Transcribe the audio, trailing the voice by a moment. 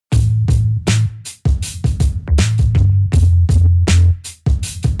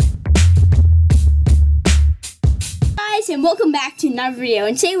and welcome back to another video.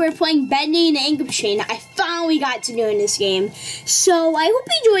 And today we're playing Bendy and the Ink Machine. I finally got to doing this game, so I hope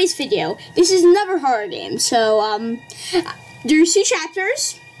you enjoy this video. This is another horror game. So there's 2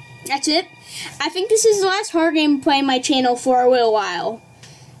 chapters. That's it. I think this is the last horror game I'm playing on my channel for a little while.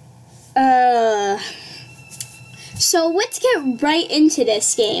 So let's get right into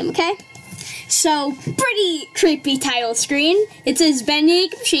this game, okay? So, pretty creepy title screen. It says Bendy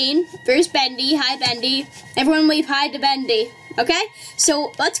and the Machine. There's Bendy. Hi, Bendy. Everyone wave hi to Bendy. Okay?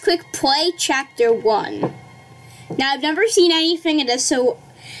 So, let's click play chapter 1. Now, I've never seen anything of this, so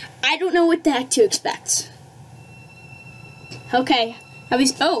I don't know what the heck to expect. Okay.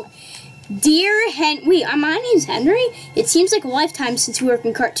 Dear wait, my name's Henry? It seems like a lifetime since we worked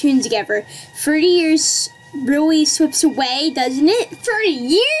in cartoons together. 30 years really slips away, doesn't it? 30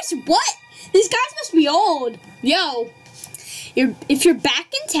 years? What? These guys must be old. Yo, if you're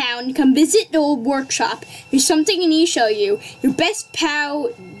back in town, come visit the old workshop. There's something I need to show you. Your best pal,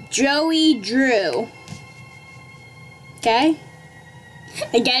 Joey Drew. Okay?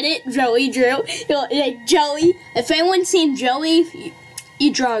 I get it, Joey Drew. Like Joey. If anyone's named Joey,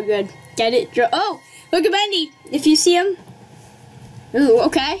 you draw good. Get it? Oh, look at Bendy. If you see him. Ooh,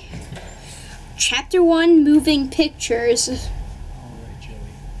 okay. Chapter 1, moving pictures.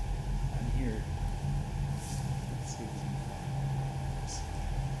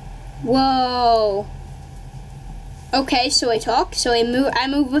 Whoa. Okay, so I talk. So I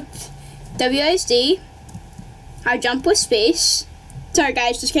move with WSD. I jump with space. Sorry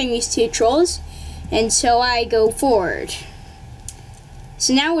guys, just getting these 2 trolls. And so I go forward.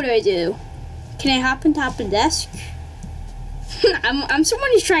 So now what do? Can I hop on top of the desk? I'm someone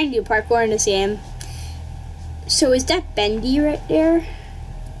who's trying to do parkour in this game. So is that Bendy right there?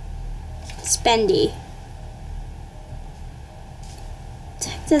 It's Bendy.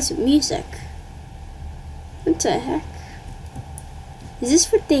 Does music. What the heck? Is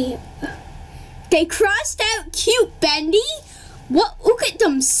this what they crossed out cute Bendy? What? Look at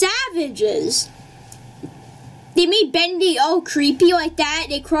them savages. They made Bendy all creepy like that.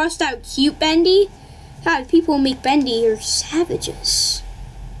 They crossed out cute Bendy. God, people who make Bendy are savages.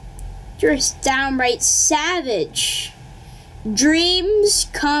 You're just downright savage. Dreams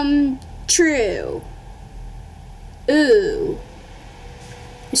come true. Ooh.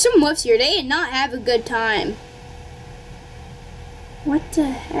 There's some wolves here. They did not have a good time. What the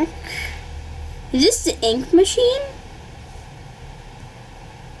heck? Is this the ink machine?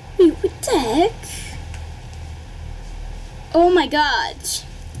 Wait, what the heck? Oh my god.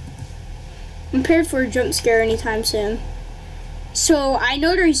 I'm prepared for a jump scare anytime soon. So, I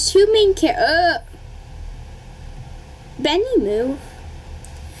know there's 2 main Bendy move.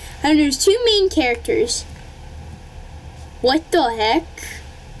 And there's 2 main characters. What the heck?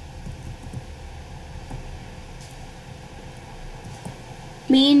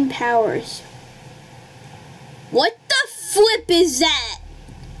 Main powers. What the flip is that?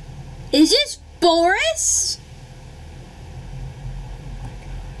 Is this Boris?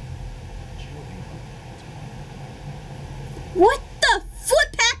 What the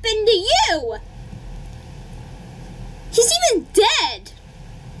flip happened to you? He's even dead.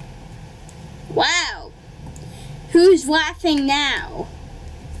 Wow. Who's laughing now?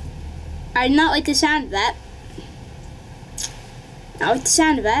 I did not like the sound of that. I like the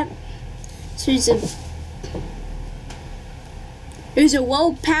sound of that. So there's a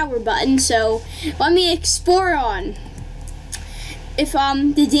low power button, so let me explore on. If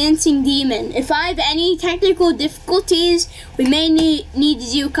the dancing demon. If I have any technical difficulties, we may need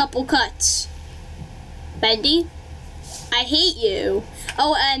to do a couple cuts. Bendy, I hate you.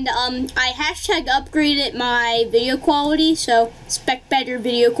 Oh, and I hashtag upgraded my video quality, so expect better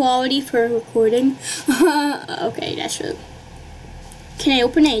video quality for recording. Okay, that's true. Can I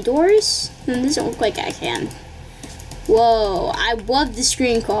open any doors? It doesn't look like I can. Whoa, I love the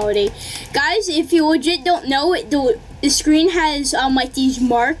screen quality. Guys, if you legit don't know it, the screen has like these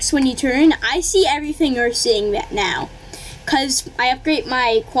marks when you turn. I see everything you're seeing that now. Cause I upgrade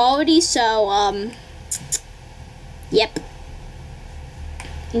my quality, so yep.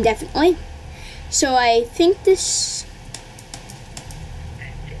 Definitely. So I think this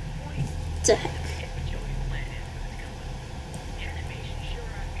what the heck?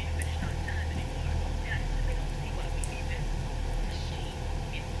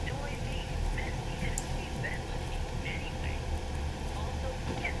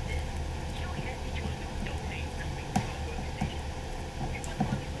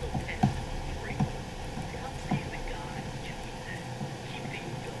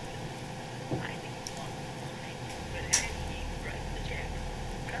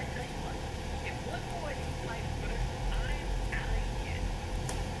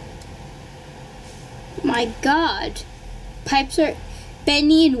 My God. Pipes are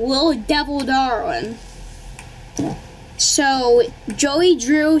Bendy and Will Devil Darwin. So Joey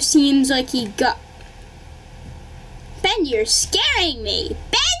Drew seems like he got. Bendy, you're scaring me.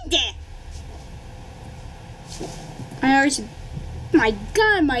 Bendy. My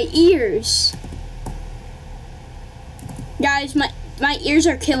God, my ears. Guys, my ears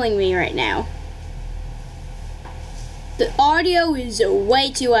are killing me right now. The audio is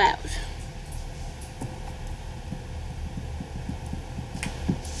way too loud.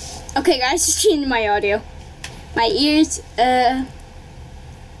 Okay, guys, just changing my audio. My ears, Bendy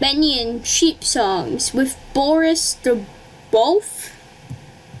and Sheep songs with Boris the Wolf.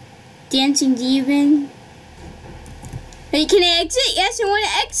 Dancing Demon. Hey, can I exit? Yes, I want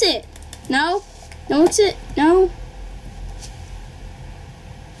to exit. No? No exit? No?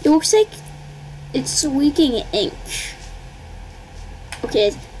 It looks like it's leaking ink.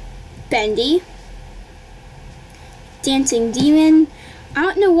 Okay, Bendy. Dancing Demon. I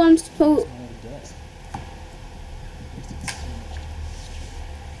don't know what I'm supposed.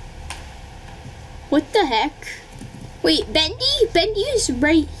 What the heck? Wait, Bendy? Bendy is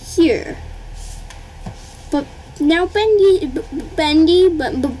right here. But now Bendy, Bendy,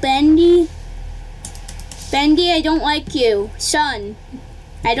 I don't like you. Son,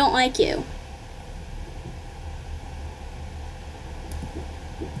 I don't like you.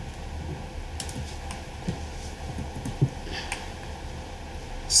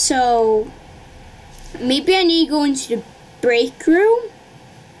 So, maybe I need to go into the break room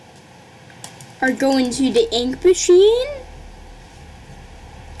or go into the ink machine.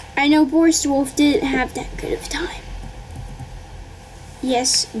 I know Boris the Wolf didn't have that good of time.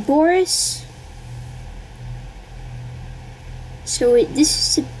 Yes, Boris. So this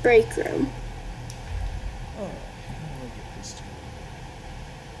is the break room.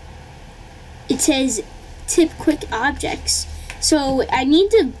 It says tip quick objects. So I need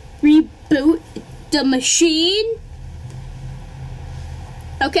to reboot the machine.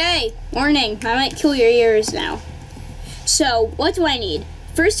 Okay, warning, I might kill your ears now. So what do I need?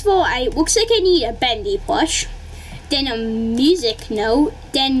 First of all, looks like I need a Bendy plush, then a music note,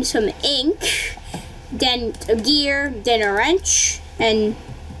 then some ink, then a gear, then a wrench, and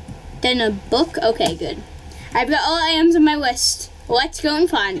then a book. Okay, good. I've got all items on my list. Let's go and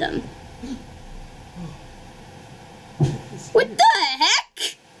find them. What the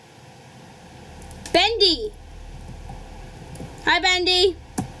heck? Bendy. Hi, Bendy.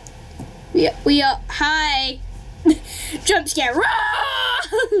 We are, hi. Jump scare.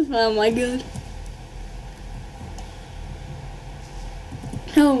 Oh my God.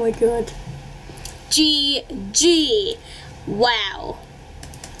 Oh my God. GG. Wow.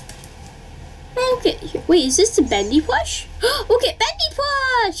 Okay, wait, is this the Bendy plush? Okay, Bendy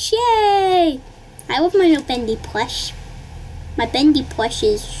plush! Yay! I love my little Bendy plush. My Bendy plush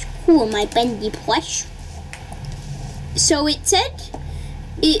is cool, my Bendy plush. So it said,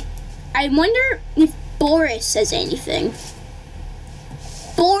 I wonder if Boris says anything.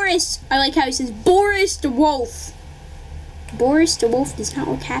 Boris, I like how he says Boris the Wolf. Boris the Wolf does not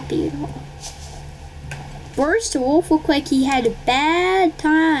look happy at all. Boris the Wolf looked like he had a bad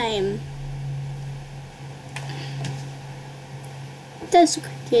time. It does look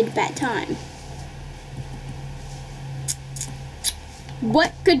like he had a bad time.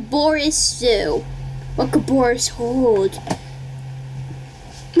 What could Boris do? What could Boris hold?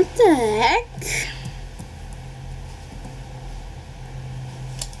 What the heck?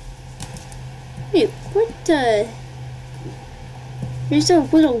 Wait, what the? There's a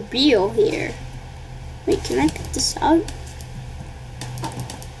little wheel here. Wait, can I pick this up?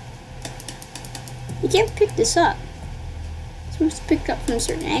 You can't pick this up. It's supposed to pick up from a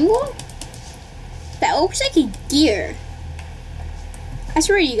certain angle? That looks like a gear. I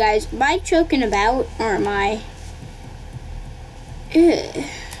swear to you guys, am I choking about or am I? Ugh.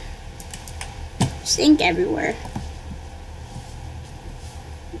 There's ink everywhere.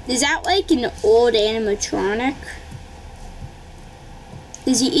 Is that like an old animatronic?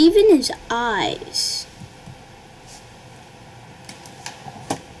 Is he even his eyes?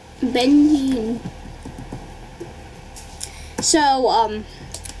 Bendy. So,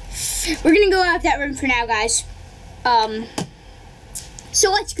 we're gonna go out of that room for now, guys. So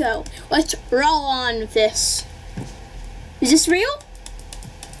let's go. Let's roll on with this. Is this real?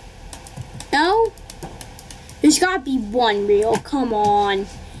 No? There's gotta be one real. Come on.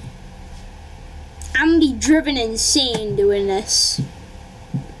 I'm gonna be driven insane doing this.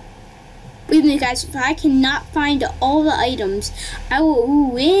 Believe me, guys, if I cannot find all the items, I will.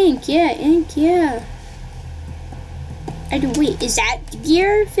 Ooh, ink, yeah, ink, yeah. Wait, is that the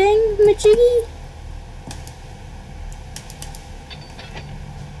gear thing, Majiggy?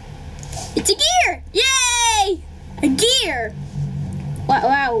 It's a gear! Yay! A gear!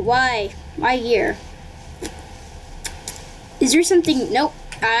 Wow, why? Why gear? Is there something? Nope.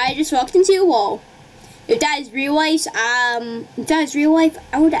 I just walked into a wall. If that is real life, I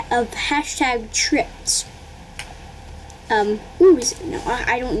would have hashtag tripped. Ooh, is it? No,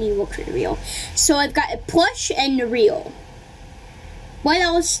 I don't need look for the reel. So I've got a plush and the reel. What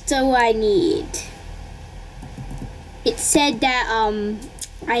else do I need? It said that,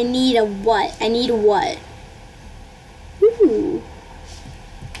 I need a what? I need a what? Ooh.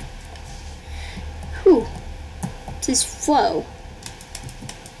 Whew. It says flow.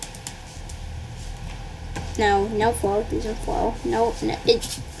 No flow. There's no flow. No,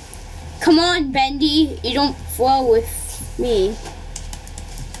 it. Come on, Bendy. You don't flow with me.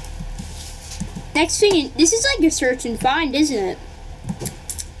 Next thing, this is like a search and find, isn't it?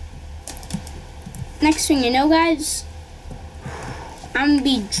 Next thing you know, guys, I'm gonna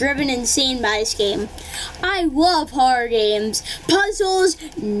be driven insane by this game. I love horror games. Puzzles,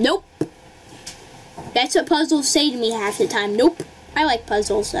 nope. That's what puzzles say to me half the time. Nope. I like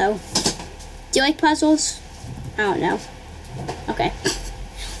puzzles, though. Do you like puzzles? I don't know. Okay.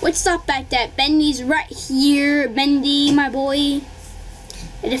 Let's stop back that. Bendy's right here. Bendy, my boy.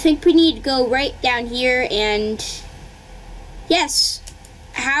 And I think we need to go right down here and... Yes.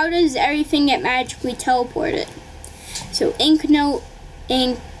 How does everything get magically teleported? So, ink note,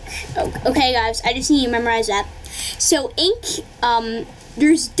 ink... Oh, okay, guys. I just need to memorize that. So, ink,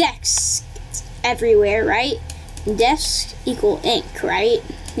 there's desks everywhere, right? Desks equal ink, right?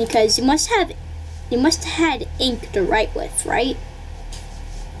 Because you must have had ink to write with, right?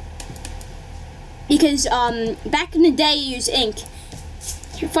 Because back in the day you used ink.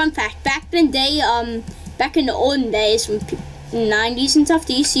 Fun fact, back in the day, back in the olden days, from the 90s and stuff,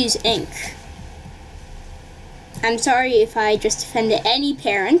 they used to use ink. I'm sorry if I just offended any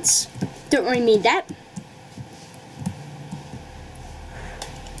parents. Don't really mean that.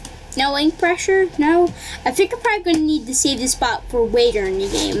 No ink pressure? No? I think I'm probably going to need to save this spot for later in the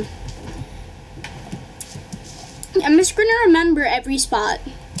game. I'm just going to remember every spot.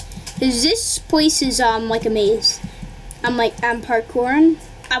 Because this place is like a maze. I'm parkouring.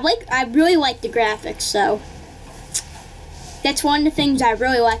 I really like the graphics, so. That's one of the things I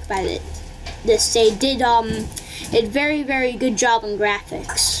really like about it. They did a very, very good job on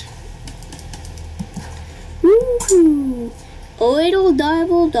graphics. Woohoo! A little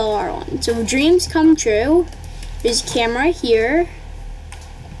double darling. So dreams come true. There's a camera here.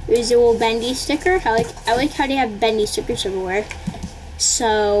 There's a little Bendy sticker. I like how they have Bendy stickers everywhere.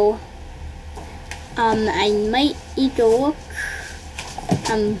 So I might need to look.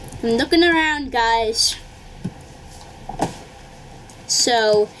 I'm looking around, guys.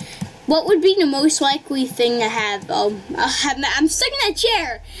 So what would be the most likely thing to have? I'm stuck in that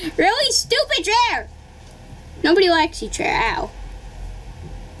chair. Really stupid chair. Nobody likes your chair. Ow.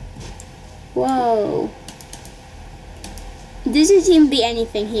 Whoa. There doesn't seem to be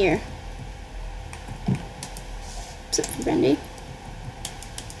anything here. Except for Bendy.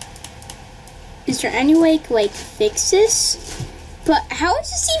 Is there any way to like fix this? But how is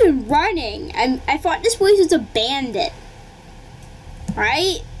this even running? I thought this place was abandoned.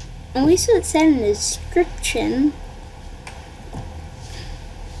 Right? At least it said in the description.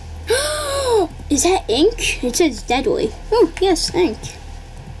 Is that ink? It says deadly. Oh, yes, ink.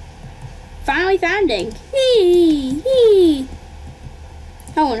 Finally found ink. Hee.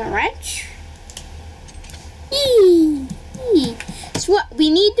 Oh, and a wrench. Hee. So what we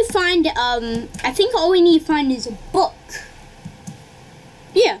need to find, I think all we need to find is a book.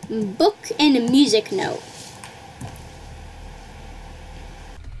 Yeah, a book and a music note.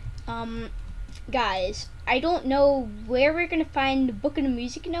 Guys, I don't know where we're gonna find the book and the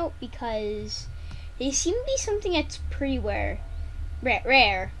music note because they seem to be something that's pretty rare, not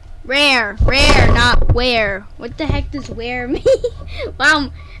where. What the heck does where mean?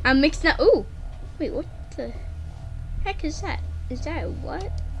 Wow, I'm mixing up. Ooh, wait, what the heck is that? Is that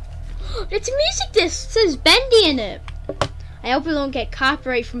what? It's a music disc. It says Bendy in it. I hope we don't get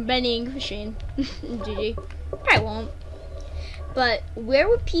copyright from Bendy Ink Machine. GG. Probably won't. But where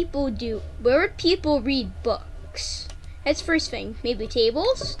would people read books? That's the first thing. Maybe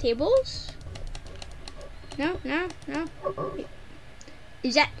tables? Tables? No. Wait.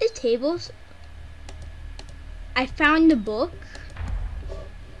 Is that the tables? I found the book.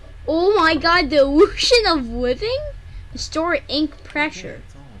 Oh my god, the illusion of living? Restore ink pressure.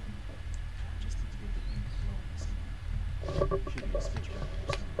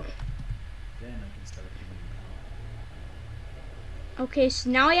 Okay, so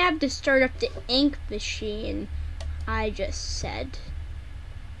now I have to start up the ink machine I just said.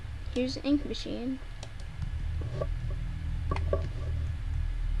 Here's the ink machine.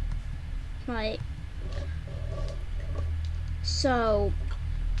 Like, so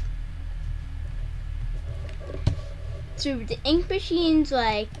the ink machine's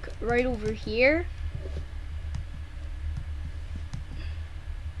like right over here.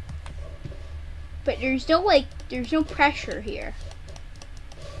 But there's no pressure here.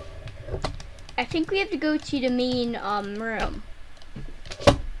 I think we have to go to the main room.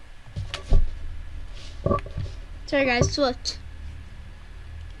 Sorry guys, looked.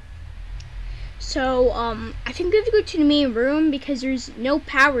 So I think we have to go to the main room because there's no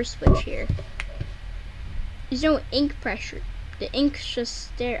power switch here. There's no ink pressure. The ink's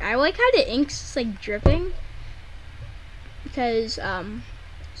just there. I like how the ink's just like dripping. Because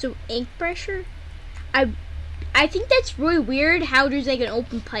so ink pressure. I think that's really weird how there's like an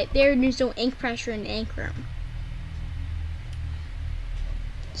open pipe there and there's no ink pressure in the ink room.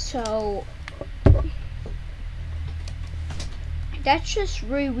 So that's just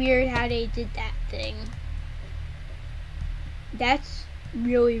really weird how they did that thing. That's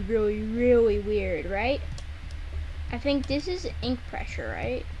really, really, really weird, right? I think this is ink pressure,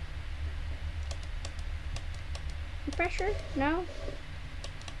 right? Ink pressure? No?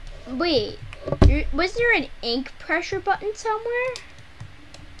 Wait, was there an ink pressure button somewhere?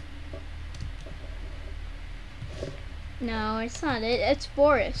 No, it's not it. It's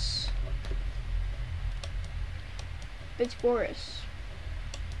Boris. It's Boris.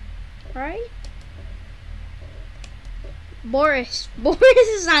 Right? Boris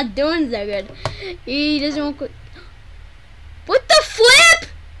is not doing so good. He doesn't want. What the flip?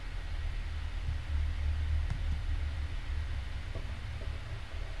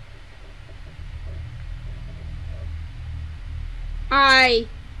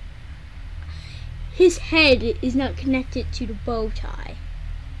 His head is not connected to the bow tie.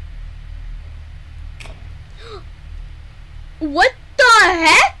 What the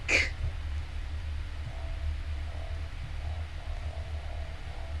heck?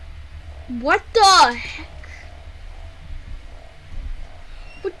 What the heck?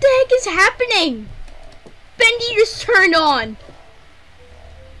 What the heck is happening? Bendy just turned on.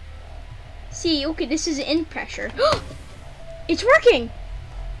 See, okay, this is in pressure. It's working.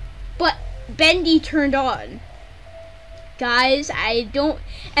 But Bendy turned on. Guys,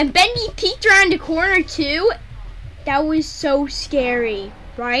 and Bendy peeked around the corner too. That was so scary,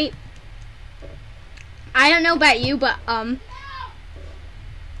 right? I don't know about you, but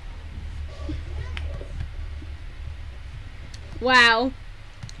wow.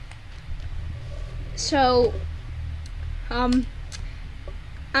 So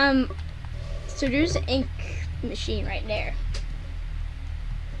so there's an ink machine right there.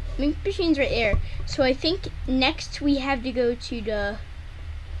 Ink machine's right there. So I think next we have to go to the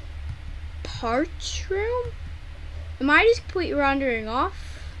parts room. Am I just completely wandering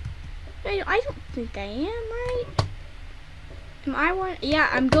off? I don't think I am, right? Yeah,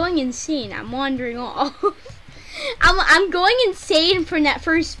 I'm going insane. I'm wandering off. I'm going insane from that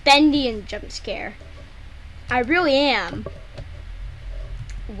first Bendy and jump scare. I really am.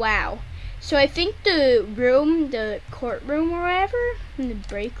 Wow. So I think the room, the courtroom or whatever, in the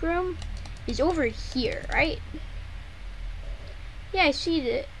break room, is over here, right? Yeah, I see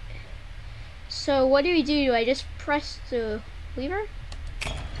it. So what do? Do I just press the lever?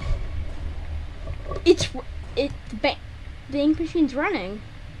 The ink machine's running.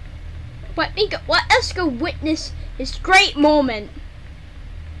 Let us go witness this great moment.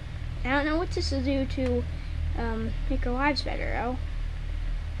 I don't know what this will do to make our lives better, though.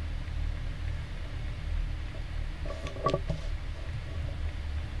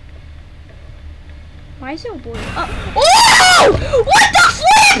 Why is it boring? Oh! What the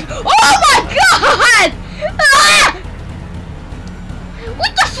flip? Oh my god! Ah!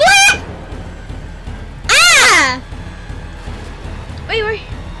 What the flip? Ah! Wait.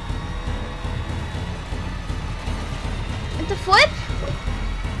 What the flip?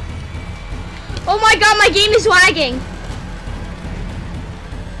 Oh my god, my game is lagging.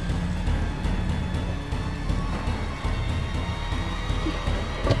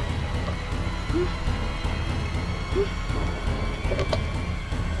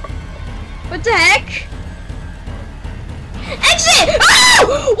 What the heck? Exit!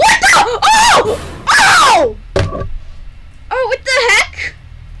 Oh! What the? Oh! Oh! Oh, what the heck?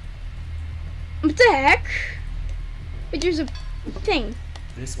 What the heck? Wait, there's a thing.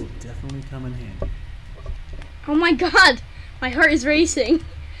 This will definitely come in handy. Oh my god! My heart is racing.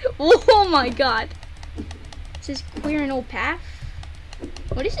 Oh my god. It says clear an old path.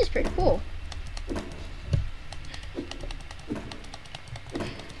 Oh, this is pretty cool.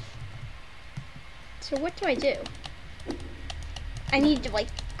 So what do? I need to, like,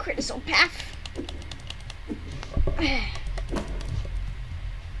 critical path.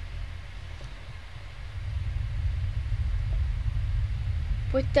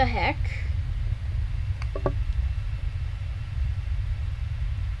 What the heck?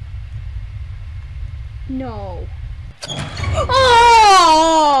 No.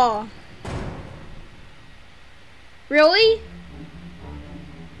 Oh! Really?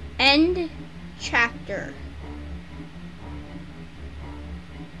 End chapter.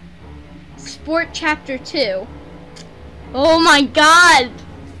 Sport chapter 2. Oh my god!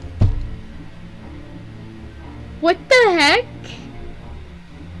 What the heck?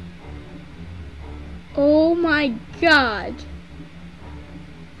 Oh my god.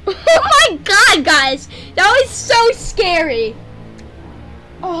 Oh my god, guys! That was so scary!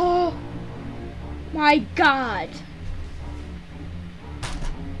 Oh my god.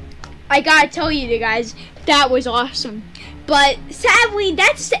 I gotta tell you guys, that was awesome. But sadly,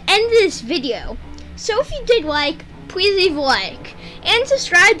 that's the end of this video. So if you did like, please leave a like. And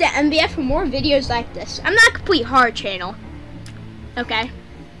subscribe to MBF for more videos like this. I'm not a complete horror channel. Okay?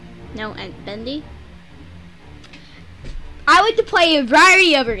 No, and Bendy. I like to play a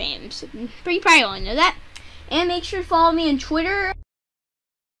variety of other games. Pretty probably all know that. And make sure to follow me on Twitter.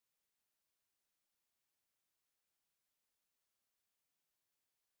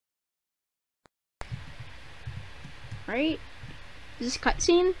 Right? Is this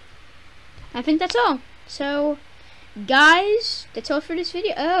cutscene? I think that's all. So, guys, that's all for this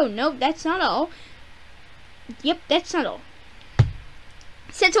video. Oh, nope, that's not all. Yep, that's not all.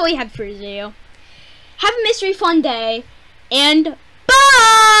 So that's all we have for this video. Have a mystery fun day. And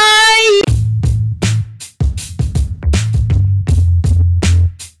bye!